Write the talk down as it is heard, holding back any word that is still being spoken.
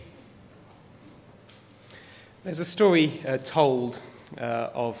There's a story told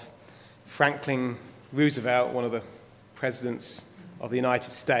of Franklin Roosevelt, one of the presidents of the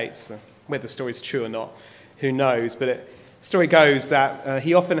United States. Whether the story is true or not, who knows? But the story goes that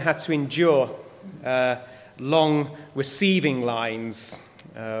he often had to endure long receiving lines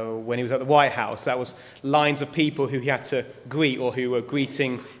when he was at the White House. That was lines of people who he had to greet or who were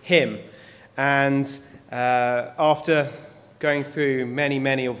greeting him. And after going through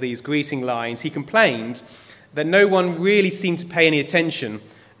many of these greeting lines, he complained that no one really seemed to pay any attention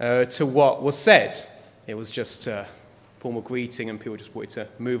to what was said. It was just a formal greeting and people just wanted to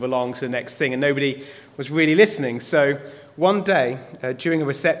move along to the next thing, and nobody was really listening. So one day, during a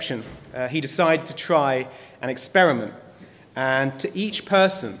reception, he decided to try an experiment. And to each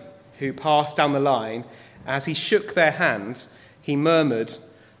person who passed down the line, as he shook their hand, he murmured,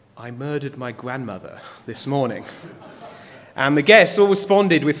 "I murdered my grandmother this morning." And the guests all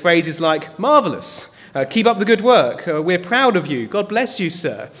responded with phrases like, "Marvellous. Keep up the good work. We're proud of you. God bless you,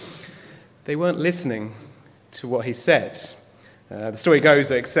 sir." They weren't listening to what he said. The story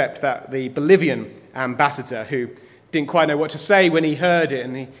goes, except that the Bolivian ambassador, who didn't quite know what to say when he heard it,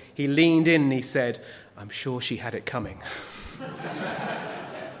 and he leaned in and he said, "I'm sure she had it coming."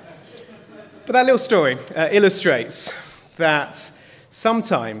 But that little story illustrates that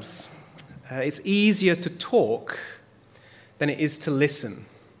sometimes it's easier to talk than it is to listen,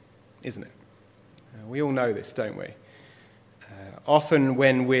 isn't it? We all know this, don't we? Often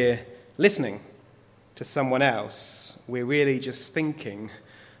when we're listening to someone else, we're really just thinking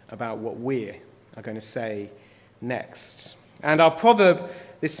about what we are going to say next. And our proverb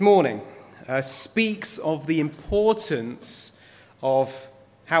this morning speaks of the importance of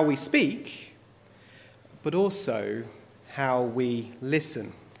how we speak, but also how we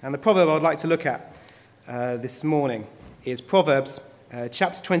listen. And the proverb I'd like to look at this morning is Proverbs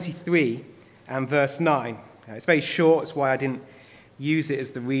chapter 23 and verse 9. It's very short, that's why I didn't use it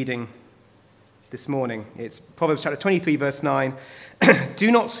as the reading this morning. It's Proverbs chapter 23, verse 9.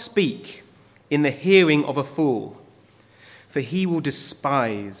 "Do not speak in the hearing of a fool, for he will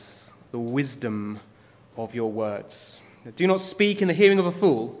despise the wisdom of your words." Do not speak in the hearing of a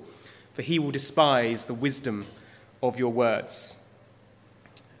fool, for he will despise the wisdom of your words.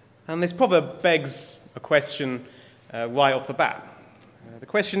 And this proverb begs a question right off the bat. The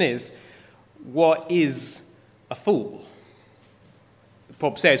question is, what is a fool? The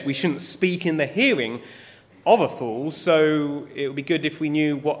proverb says we shouldn't speak in the hearing of a fool, so it would be good if we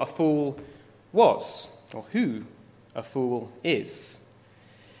knew what a fool was, or who a fool is.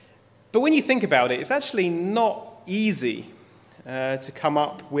 But when you think about it, it's actually not easy to come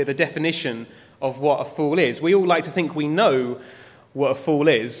up with a definition of what a fool is. We all like to think we know what a fool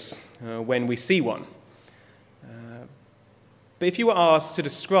is when we see one. But if you were asked to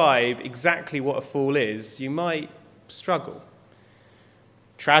describe exactly what a fool is, you might struggle.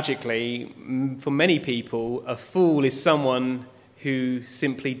 Tragically, for many people, a fool is someone who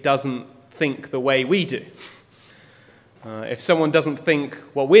simply doesn't think the way we do. If someone doesn't think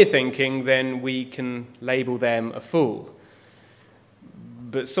what we're thinking, then we can label them a fool.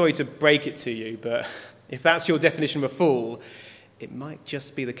 But sorry to break it to you, but if that's your definition of a fool, it might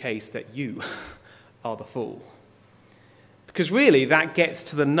just be the case that you are the fool. Because really, that gets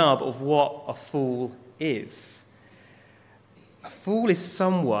to the nub of what a fool is. A fool is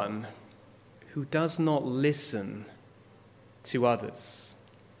someone who does not listen to others.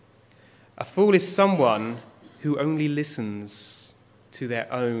 A fool is someone who only listens to their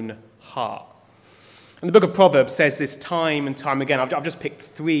own heart. And the book of Proverbs says this time and time again. I've just picked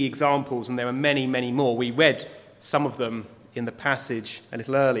 3 examples, and there are many more. We read some of them in the passage a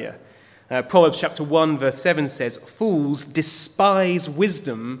little earlier. Proverbs chapter 1, verse 7 says, "Fools despise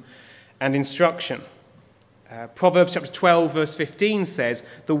wisdom and instruction." Proverbs chapter 12, verse 15 says,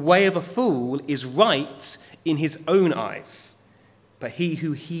 "The way of a fool is right in his own eyes, but he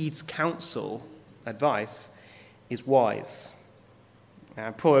who heeds counsel, advice, is wise."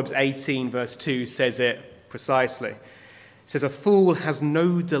 Proverbs 18, verse 2 says it precisely. It says, "A fool has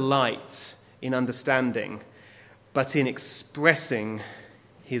no delight in understanding, but in expressing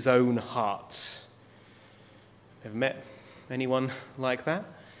his own heart." Ever met anyone like that?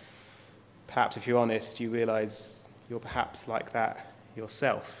 Perhaps if you're honest, you realize you're perhaps like that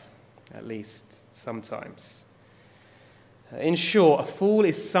yourself, at least sometimes. In short, a fool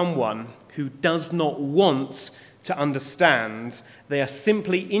is someone who does not want to understand. They are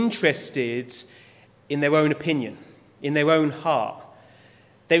simply interested in their own opinion, in their own heart.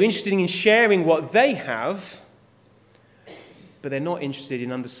 They're interested in sharing what they have, but they're not interested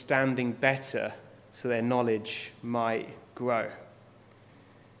in understanding better so their knowledge might grow.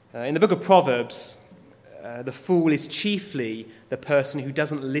 In the book of Proverbs, The fool is chiefly the person who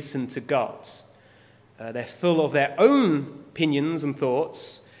doesn't listen to God. They're full of their own opinions and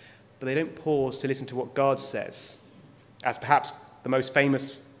thoughts, but they don't pause to listen to what God says. As perhaps the most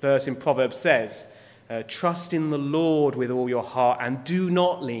famous verse in Proverbs says, trust in the Lord with all your heart and do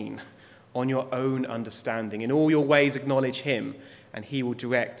not lean on your own understanding. In all your ways acknowledge him, and he will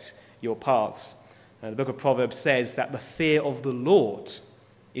direct your paths. The book of Proverbs says that the fear of the Lord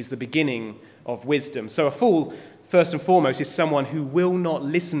is the beginning of wisdom. So a fool, first and foremost, is someone who will not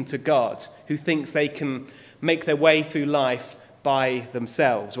listen to God, who thinks they can make their way through life by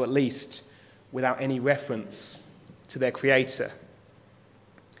themselves, or at least without any reference to their Creator.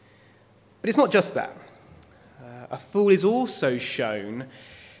 But it's not just that. A fool is also shown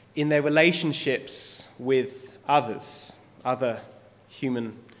in their relationships with others, other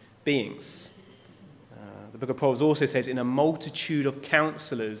human beings. The book of Proverbs also says, in a multitude of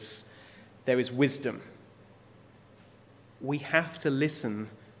counselors, there is wisdom. We have to listen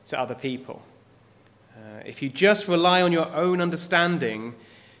to other people. If you just rely on your own understanding,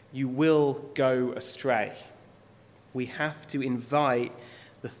 you will go astray. We have to invite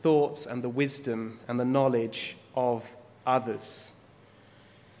the thoughts and the wisdom and the knowledge of others.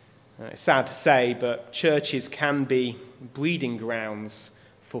 It's sad to say, but churches can be breeding grounds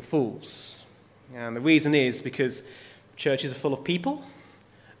for fools. And the reason is because churches are full of people,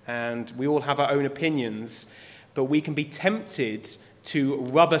 and we all have our own opinions, but we can be tempted to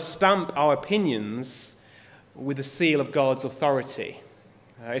rubber stamp our opinions with the seal of God's authority.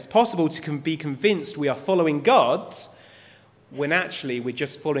 It's possible to be convinced we are following God when actually we're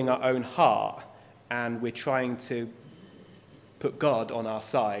just following our own heart and we're trying to put God on our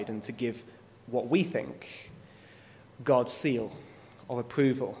side and to give what we think God's seal of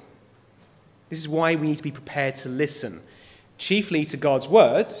approval. This is why we need to be prepared to listen, chiefly to God's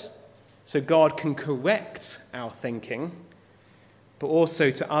word, so God can correct our thinking, but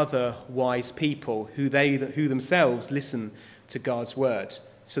also to other wise people who themselves listen to God's word,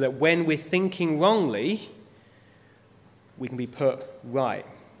 so that when we're thinking wrongly, we can be put right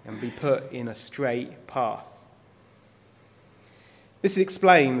and be put in a straight path. This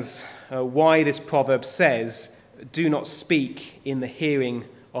explains why this proverb says, do not speak in the hearing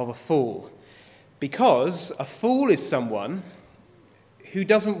of a fool. Because a fool is someone who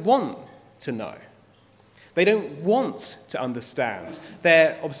doesn't want to know. They don't want to understand.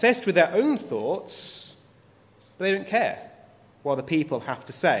 They're obsessed with their own thoughts, but they don't care what the people have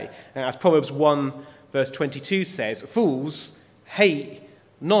to say. And as Proverbs 1 verse 22 says, fools hate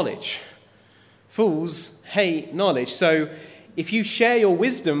knowledge. Fools hate knowledge. So if you share your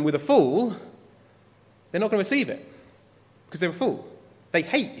wisdom with a fool, they're not going to receive it because they're a fool. They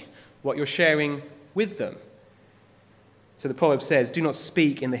hate what you're sharing with them. So the proverb says, do not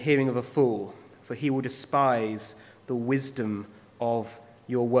speak in the hearing of a fool, for he will despise the wisdom of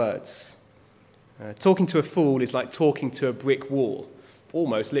your words. Talking to a fool is like talking to a brick wall,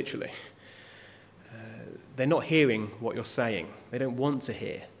 almost literally. They're not hearing what you're saying. They don't want to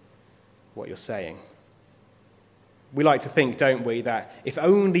hear what you're saying. We like to think, don't we, that if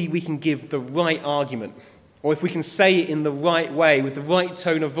only we can give the right argument, or if we can say it in the right way with the right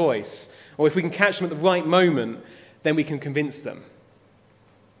tone of voice, or if we can catch them at the right moment, then we can convince them.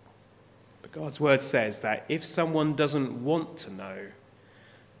 But God's word says that if someone doesn't want to know,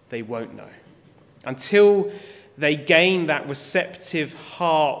 they won't know. Until they gain that receptive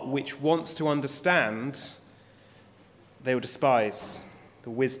heart which wants to understand, they will despise the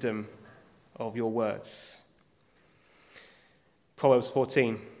wisdom of your words. Proverbs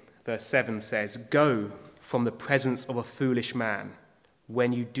 14, verse 7 says, go from the presence of a foolish man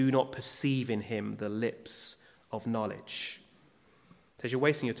when you do not perceive in him the lips of knowledge. It says you're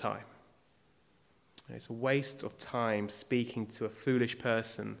wasting your time. It's a waste of time speaking to a foolish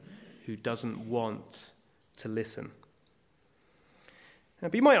person who doesn't want to listen.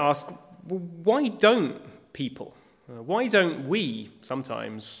 But you might ask, well, why don't people? Why don't we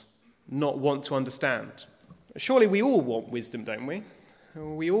sometimes not want to understand? Surely we all want wisdom, don't we?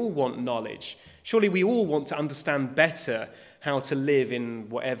 We all want knowledge. Surely we all want to understand better how to live in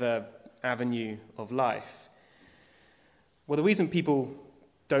whatever avenue of life. Well, the reason people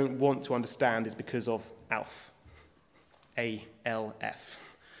don't want to understand is because of ALF. A-L-F.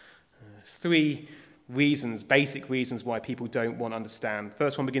 There's three reasons, basic reasons why people don't want to understand.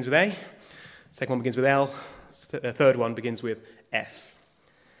 First one begins with A, second one begins with L, the third one begins with F.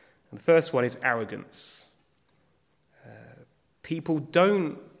 And the first one is arrogance. People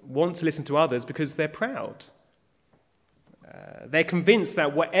don't want to listen to others because they're proud. They're convinced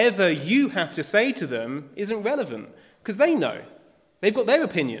that whatever you have to say to them isn't relevant because they know. They've got their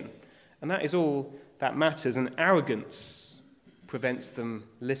opinion. And that is all that matters, and arrogance prevents them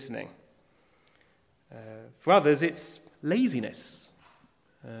listening. For others, it's laziness.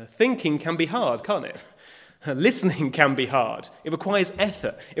 Thinking can be hard, can't it? Listening can be hard. It requires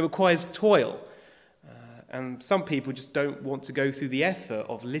effort. It requires toil. And some people just don't want to go through the effort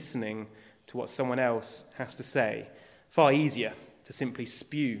of listening to what someone else has to say. Far easier to simply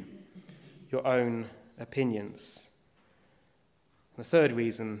spew your own opinions. The third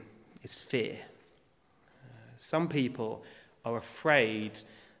reason is fear. Some people are afraid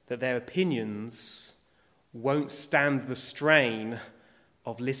that their opinions won't stand the strain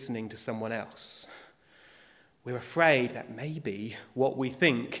of listening to someone else. We're afraid that maybe what we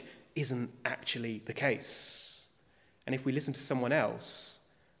think isn't actually the case. And if we listen to someone else,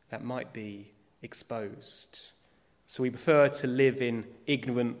 that might be exposed. So we prefer to live in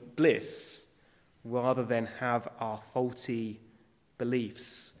ignorant bliss rather than have our faulty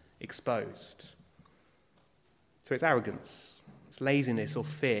beliefs exposed. So it's arrogance, it's laziness or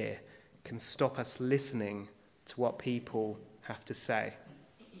fear can stop us listening to what people have to say.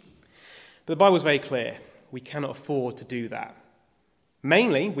 But the Bible is very clear. We cannot afford to do that.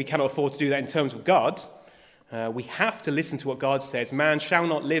 Mainly, we cannot afford to do that in terms of God. We have to listen to what God says. Man shall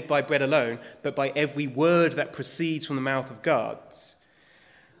not live by bread alone, but by every word that proceeds from the mouth of God.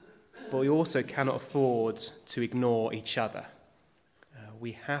 But we also cannot afford to ignore each other.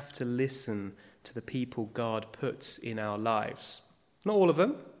 We have to listen to the people God puts in our lives. Not all of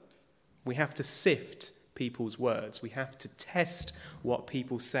them. We have to sift people's words. We have to test what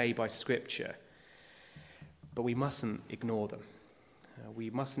people say by Scripture. But we mustn't ignore them.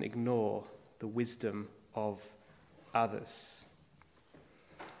 We mustn't ignore the wisdom of others.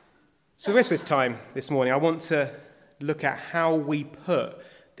 So the rest of this time this morning, I want to look at how we put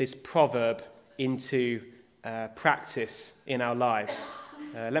this proverb into practice in our lives.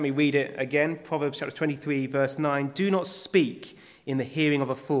 Let me read it again. Proverbs chapter 23, verse 9. Do not speak in the hearing of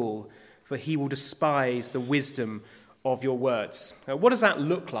a fool, for he will despise the wisdom of your words. Now, what does that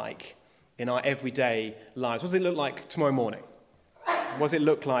look like in our everyday lives? What does it look like tomorrow morning? What does it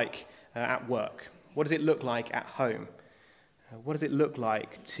look like at work? What does it look like at home? What does it look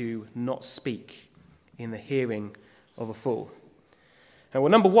like to not speak in the hearing of a fool? Well,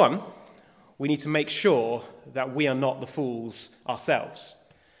 number one, we need to make sure that we are not the fools ourselves.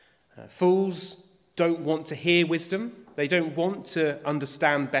 Fools don't want to hear wisdom. They don't want to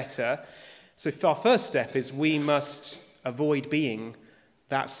understand better. So our first step is we must avoid being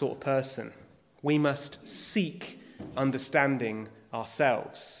that sort of person. We must seek understanding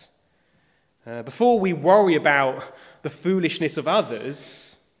ourselves. Before we worry about the foolishness of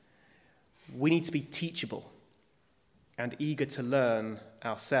others, we need to be teachable and eager to learn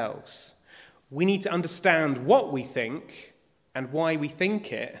ourselves. We need to understand what we think and why we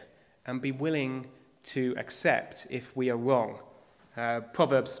think it and be willing to accept if we are wrong.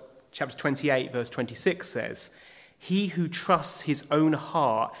 Proverbs chapter 28, verse 26 says, "He who trusts his own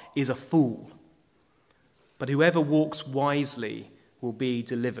heart is a fool, but whoever walks wisely will be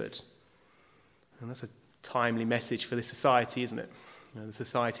delivered." And that's a timely message for this society, isn't it? The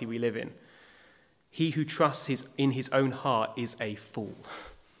society we live in. He who trusts in his own heart is a fool.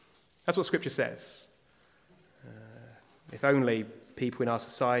 That's what Scripture says. If only people in our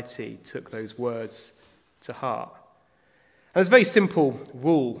society took those words to heart. And there's a very simple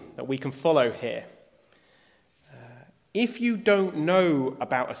rule that we can follow here. If you don't know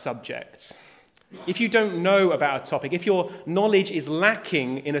about a subject, if you don't know about a topic, if your knowledge is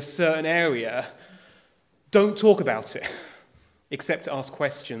lacking in a certain area, don't talk about it, except to ask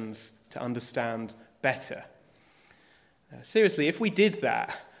questions to understand better. Seriously, if we did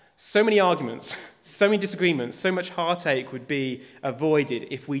that, so many arguments, so many disagreements, so much heartache would be avoided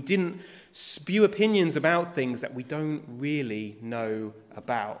if we didn't spew opinions about things that we don't really know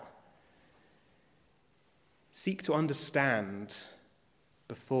about. Seek to understand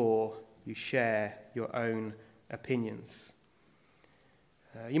before you share your own opinions.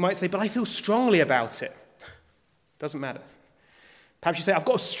 You might say, but I feel strongly about it. Doesn't matter. Perhaps you say, I've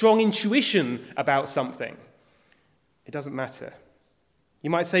got a strong intuition about something. It doesn't matter. You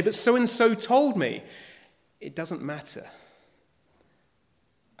might say, but so-and-so told me. It doesn't matter.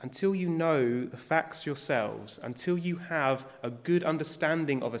 Until you know the facts yourselves, until you have a good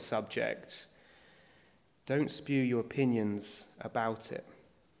understanding of a subject, don't spew your opinions about it.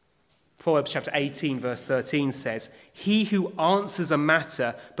 Proverbs chapter 18, verse 13 says, "He who answers a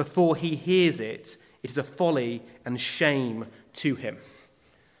matter before he hears it, it is a folly and shame to him."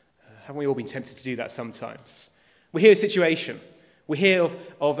 Haven't we all been tempted to do that sometimes? We hear a situation. We hear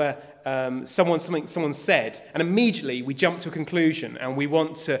of someone said, and immediately we jump to a conclusion and we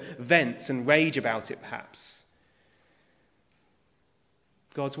want to vent and rage about it perhaps.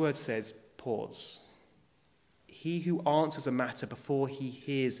 God's word says, pause. He who answers a matter before he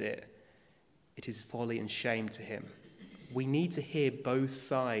hears it, it is folly and shame to him. We need to hear both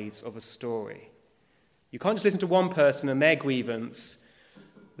sides of a story. You can't just listen to one person and their grievance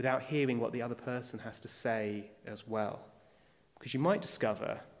without hearing what the other person has to say as well. Because you might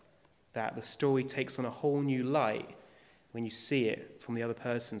discover that the story takes on a whole new light when you see it from the other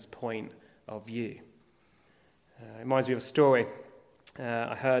person's point of view. It reminds me of a story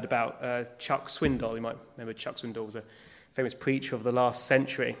I heard about Chuck Swindoll. You might remember Chuck Swindoll was a famous preacher of the last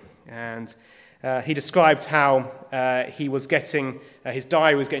century. And he described how he was getting, his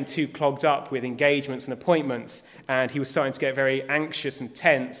diary was getting too clogged up with engagements and appointments, and he was starting to get very anxious and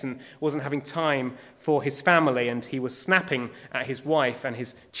tense and wasn't having time for his family, and he was snapping at his wife and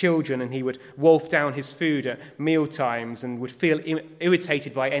his children, and he would wolf down his food at meal times and would feel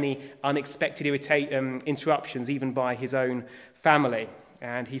irritated by any unexpected interruptions, even by his own family.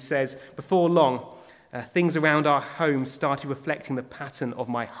 And he says, before long, things around our home started reflecting the pattern of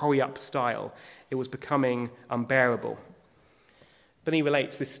my hurry-up style. It was becoming unbearable. Then he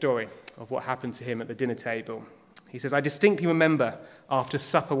relates this story of what happened to him at the dinner table. He says, I distinctly remember after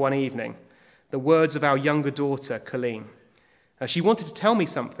supper one evening the words of our younger daughter, Colleen. She wanted to tell me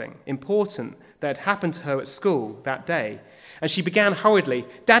something important that had happened to her at school that day. And she began hurriedly,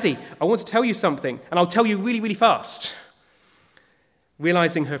 Daddy, I want to tell you something, and I'll tell you really, really fast.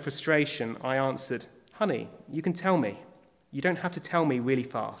 Realizing her frustration, I answered, Honey, you can tell me. You don't have to tell me really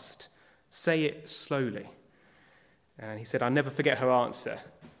fast. Say it slowly. And he said, I'll never forget her answer.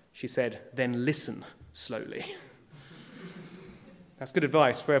 She said, then listen slowly. That's good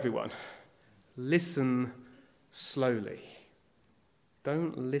advice for everyone. Listen slowly.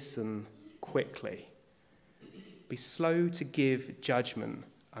 Don't listen quickly. Be slow to give judgment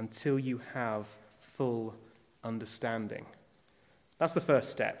until you have full understanding. That's the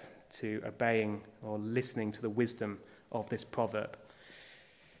first step to obeying or listening to the wisdom of this proverb.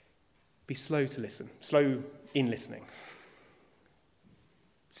 Be slow to listen, slow in listening.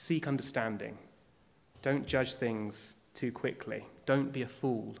 Seek understanding. Don't judge things too quickly. Don't be a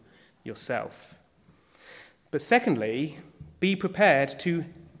fool yourself. But secondly, be prepared to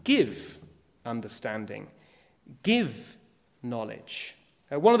give understanding. Give knowledge.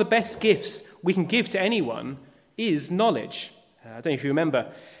 One of the best gifts we can give to anyone is knowledge. I don't know if you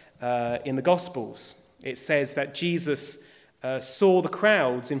remember in the Gospels, it says that Jesus saw the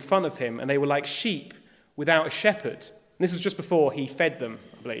crowds in front of him and they were like sheep without a shepherd. And this was just before he fed them,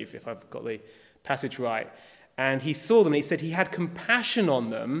 I believe, if I've got the passage right. And he saw them and he said he had compassion on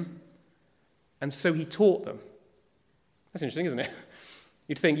them, and so he taught them. That's interesting, isn't it?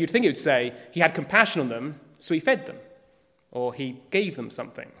 You'd think it would say he had compassion on them, so he fed them, or he gave them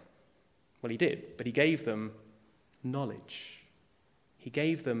something. Well, he did, but he gave them knowledge. He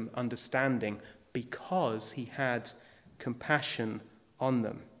gave them understanding because he had compassion on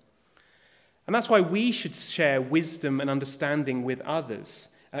them. And that's why we should share wisdom and understanding with others.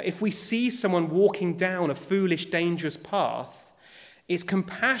 If we see someone walking down a foolish, dangerous path, it's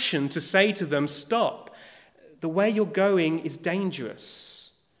compassion to say to them, stop. The way you're going is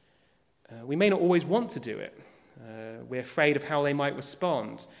dangerous. We may not always want to do it. We're afraid of how they might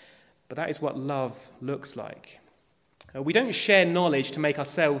respond. But that is what love looks like. We don't share knowledge to make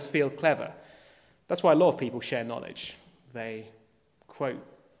ourselves feel clever. That's why a lot of people share knowledge. They quote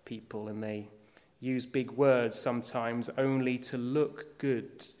people and they use big words sometimes only to look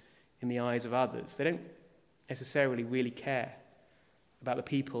good in the eyes of others. They don't necessarily really care about the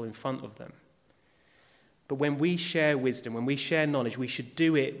people in front of them. But when we share wisdom, when we share knowledge, we should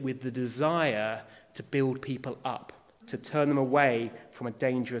do it with the desire to build people up, to turn them away from a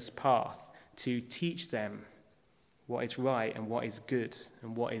dangerous path, to teach them what is right and what is good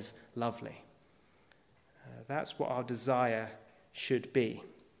and what is lovely. That's what our desire should be.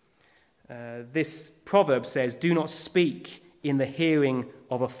 This proverb says, do not speak in the hearing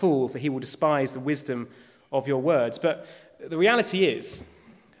of a fool, for he will despise the wisdom of your words. But the reality is,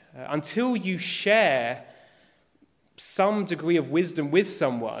 until you share some degree of wisdom with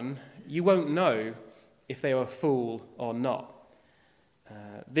someone, you won't know if they are a fool or not.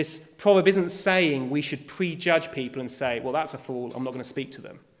 This proverb isn't saying we should prejudge people and say, well, that's a fool, I'm not going to speak to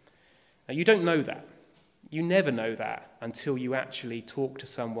them. Now, you don't know that. You never know that until you actually talk to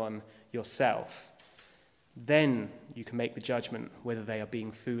someone yourself. Then you can make the judgment whether they are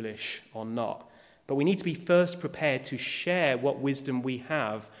being foolish or not. But we need to be first prepared to share what wisdom we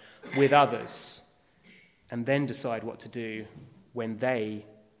have with others and then decide what to do when they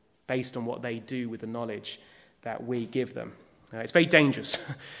based on what they do with the knowledge that we give them. It's very dangerous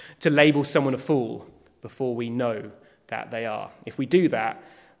to label someone a fool before we know that they are. If we do that,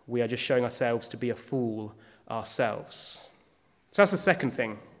 we are just showing ourselves to be a fool ourselves. So that's the second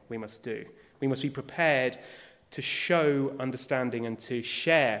thing we must do. We must be prepared to show understanding and to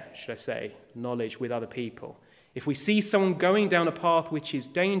share, should I say, knowledge with other people. If we see someone going down a path which is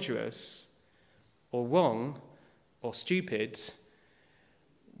dangerous or wrong or stupid,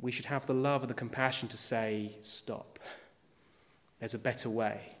 we should have the love and the compassion to say, stop. There's a better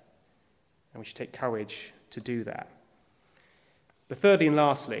way. And we should take courage to do that. But thirdly and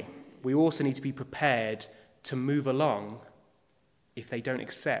lastly, we also need to be prepared to move along if they don't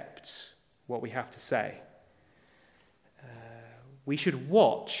accept what we have to say. We should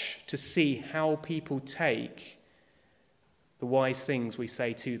watch to see how people take the wise things we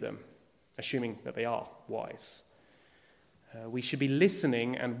say to them, assuming that they are wise. We should be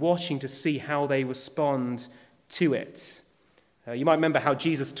listening and watching to see how they respond to it. You might remember how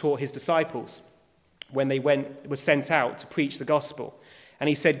Jesus taught his disciples when they were sent out to preach the gospel. And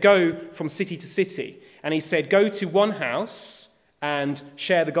he said, go from city to city. And he said, go to one house and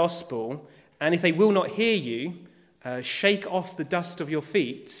share the gospel. And if they will not hear you, shake off the dust of your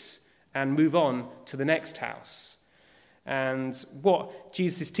feet and move on to the next house. And what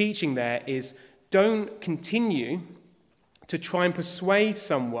Jesus is teaching there is don't continue to try and persuade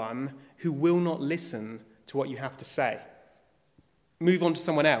someone who will not listen to what you have to say. Move on to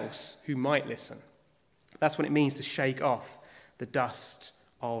someone else who might listen. That's what it means to shake off the dust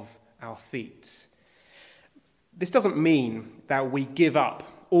of our feet. This doesn't mean that we give up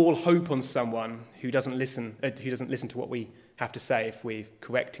all hope on someone who doesn't listen to what we have to say if we're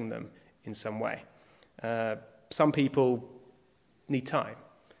correcting them in some way. Some people need time.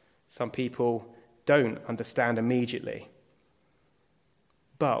 Some people don't understand immediately.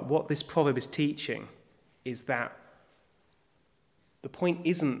 But what this proverb is teaching is that the point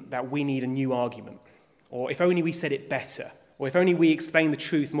isn't that we need a new argument, or if only we said it better, or if only we explained the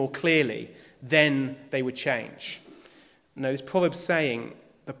truth more clearly, then they would change. No, this proverb's saying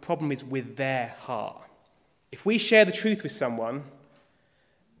the problem is with their heart. If we share the truth with someone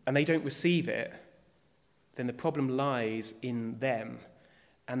and they don't receive it, then the problem lies in them.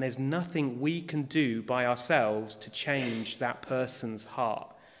 And there's nothing we can do by ourselves to change that person's heart.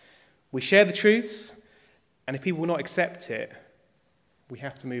 We share the truth, and if people will not accept it, we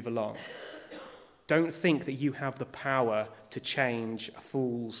have to move along. Don't think that you have the power to change a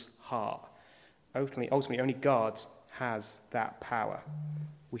fool's heart. Ultimately, only God has that power.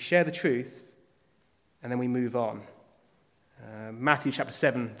 We share the truth, and then we move on. Matthew chapter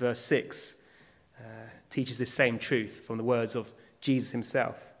 7, verse 6 teaches this same truth from the words of Jesus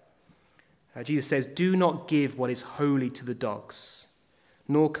himself. Jesus says, "Do not give what is holy to the dogs,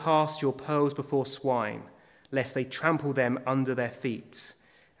 nor cast your pearls before swine, lest they trample them under their feet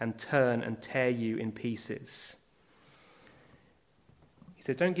and turn and tear you in pieces." He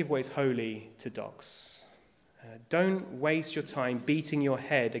says, don't give what is holy to dogs. Don't waste your time beating your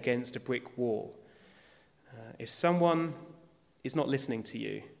head against a brick wall. If someone is not listening to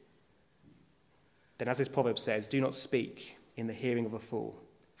you, then as this proverb says, do not speak in the hearing of a fool,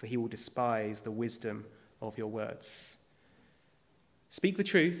 for he will despise the wisdom of your words. Speak the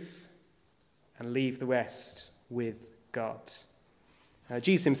truth and leave the rest with God.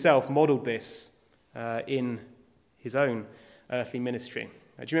 Jesus himself modeled this in his own earthly ministry.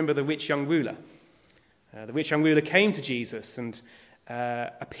 Do you remember the rich young ruler? The rich young ruler came to Jesus and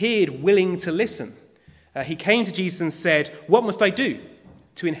appeared willing to listen. He came to Jesus and said, "What must I do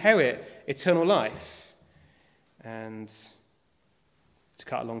to inherit eternal life?" And to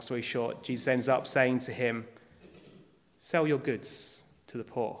cut a long story short, Jesus ends up saying to him, "Sell your goods to the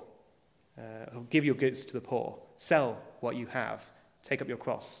poor. Or give your goods to the poor. Sell what you have. Take up your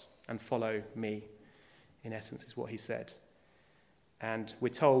cross and follow me," in essence, is what he said. And we're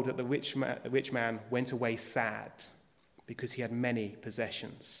told that the rich man went away sad because he had many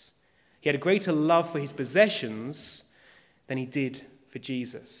possessions. He had a greater love for his possessions than he did for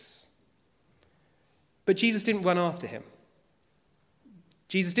Jesus. But Jesus didn't run after him.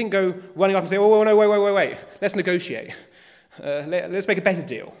 Jesus didn't go running up and say, "Oh, no, wait. Let's negotiate. Let's make a better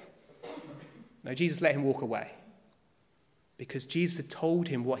deal." No, Jesus let him walk away because Jesus had told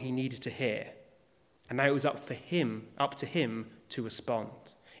him what he needed to hear. And now it was up to him to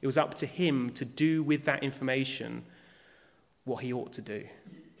respond. It was up to him to do with that information what he ought to do.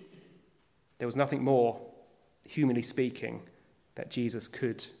 There was nothing more, humanly speaking, that Jesus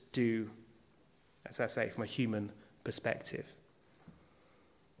could do, as I say, from a human perspective.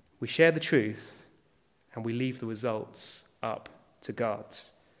 We share the truth and we leave the results up to God.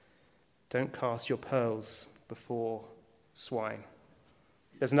 Don't cast your pearls before swine.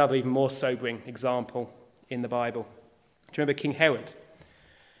 There's another even more sobering example in the Bible. Do you remember King Herod?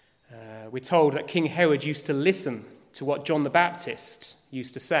 We're told that King Herod used to listen to what John the Baptist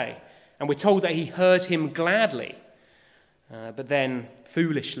used to say. And we're told that he heard him gladly. But then,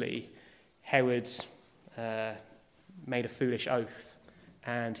 foolishly, Herod made a foolish oath.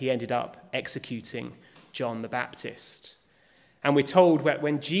 And he ended up executing John the Baptist. And we're told that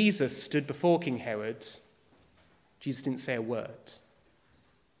when Jesus stood before King Herod, Jesus didn't say a word.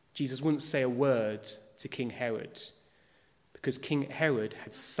 Jesus wouldn't say a word to King Herod, because King Herod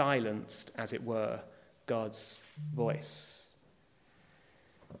had silenced, as it were, God's voice.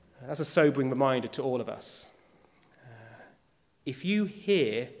 That's a sobering reminder to all of us. If you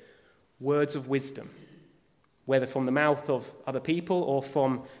hear words of wisdom, whether from the mouth of other people or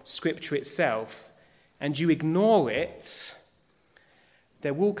from Scripture itself, and you ignore it,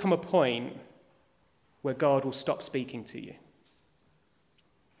 there will come a point where God will stop speaking to you.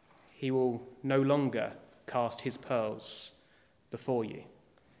 He will no longer cast his pearls before you.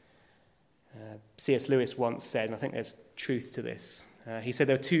 C.S. Lewis once said, and I think there's truth to this, he said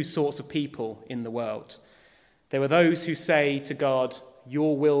there are two sorts of people in the world. There are those who say to God,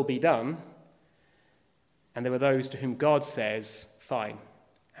 "Your will be done," and there are those to whom God says, "Fine,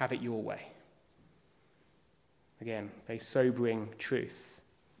 have it your way." Again, a sobering truth.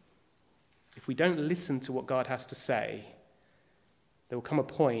 If we don't listen to what God has to say, there will come a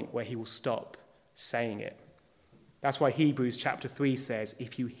point where he will stop saying it. That's why Hebrews chapter 3 says,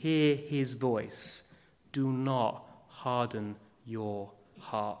 if you hear his voice, do not harden your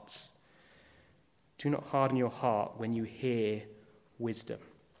hearts. Do not harden your heart when you hear wisdom.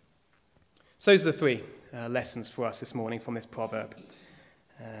 So those are the three lessons for us this morning from this proverb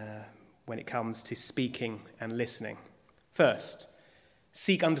when it comes to speaking and listening. First,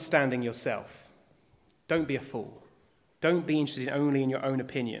 seek understanding yourself. Don't be a fool. Don't be interested only in your own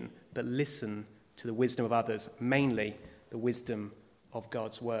opinion, but listen to the wisdom of others, mainly the wisdom of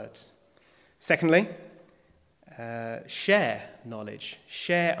God's word. Secondly, share knowledge,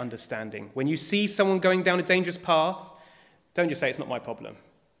 share understanding. When you see someone going down a dangerous path, don't just say, "It's not my problem."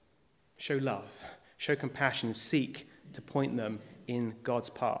 Show love, show compassion, seek to point them in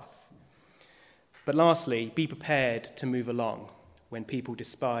God's path. But lastly, be prepared to move along when people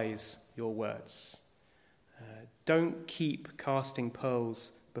despise your words. Don't keep casting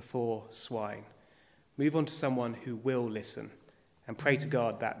pearls before swine. Move on to someone who will listen and pray to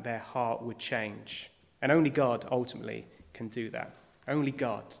God that their heart would change. And only God ultimately can do that. Only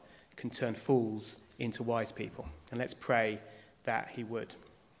God can turn fools into wise people. And let's pray that he would.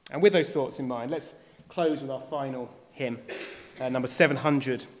 And with those thoughts in mind, let's close with our final hymn, number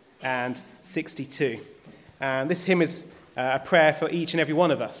 762. And this hymn is a prayer for each and every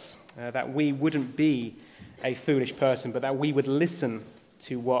one of us, that we wouldn't be a foolish person, but that we would listen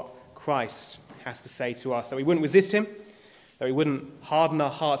to what Christ has to say to us, that we wouldn't resist him, that we wouldn't harden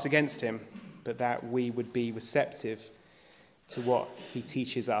our hearts against him, but that we would be receptive to what he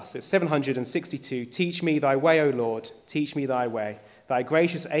teaches us. So it's 762. Teach me thy way, O Lord, teach me thy way. Thy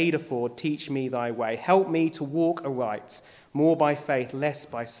gracious aid afford, teach me thy way. Help me to walk aright, more by faith, less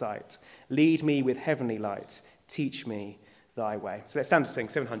by sight. Lead me with heavenly light, teach me thy way. So let's stand to sing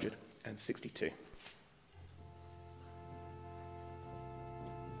 762.